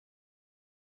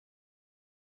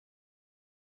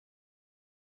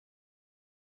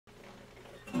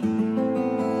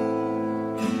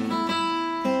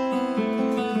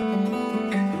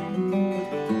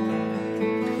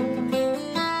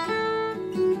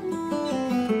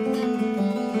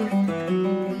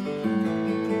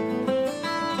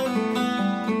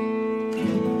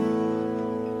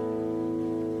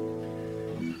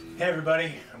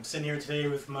everybody, I'm sitting here today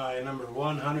with my number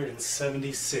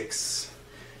 176.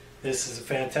 This is a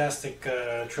fantastic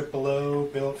triple O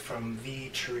built from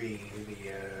V-Tree.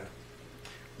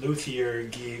 The luthier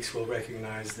geeks will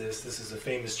recognize this. This is a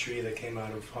famous tree that came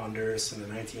out of Honduras in the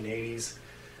 1980s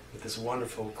with this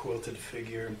wonderful quilted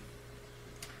figure.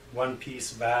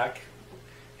 One-piece back,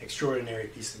 extraordinary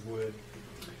piece of wood.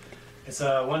 It's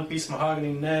a one-piece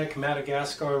mahogany neck,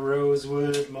 Madagascar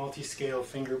rosewood, multi-scale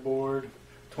fingerboard,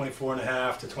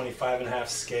 24.5 to 25.5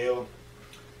 scale.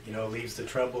 You know, leaves the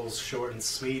trebles short and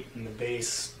sweet and the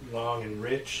bass long and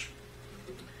rich.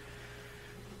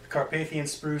 Carpathian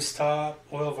spruce top,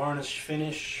 oil varnish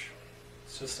finish.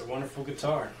 It's just a wonderful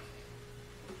guitar.